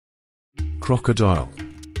Crocodile.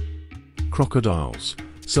 Crocodiles,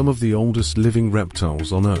 some of the oldest living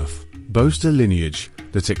reptiles on Earth, boast a lineage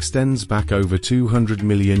that extends back over 200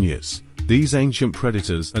 million years. These ancient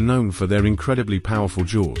predators are known for their incredibly powerful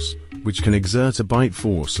jaws, which can exert a bite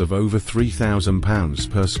force of over 3,000 pounds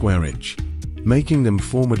per square inch, making them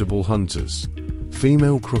formidable hunters.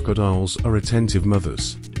 Female crocodiles are attentive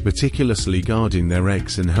mothers, meticulously guarding their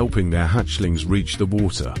eggs and helping their hatchlings reach the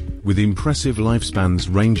water, with impressive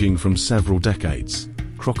lifespans ranging from several decades.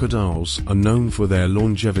 Crocodiles are known for their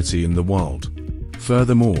longevity in the wild.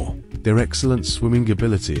 Furthermore, their excellent swimming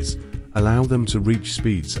abilities allow them to reach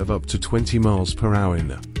speeds of up to 20 miles per hour in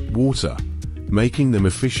the water, making them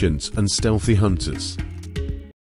efficient and stealthy hunters.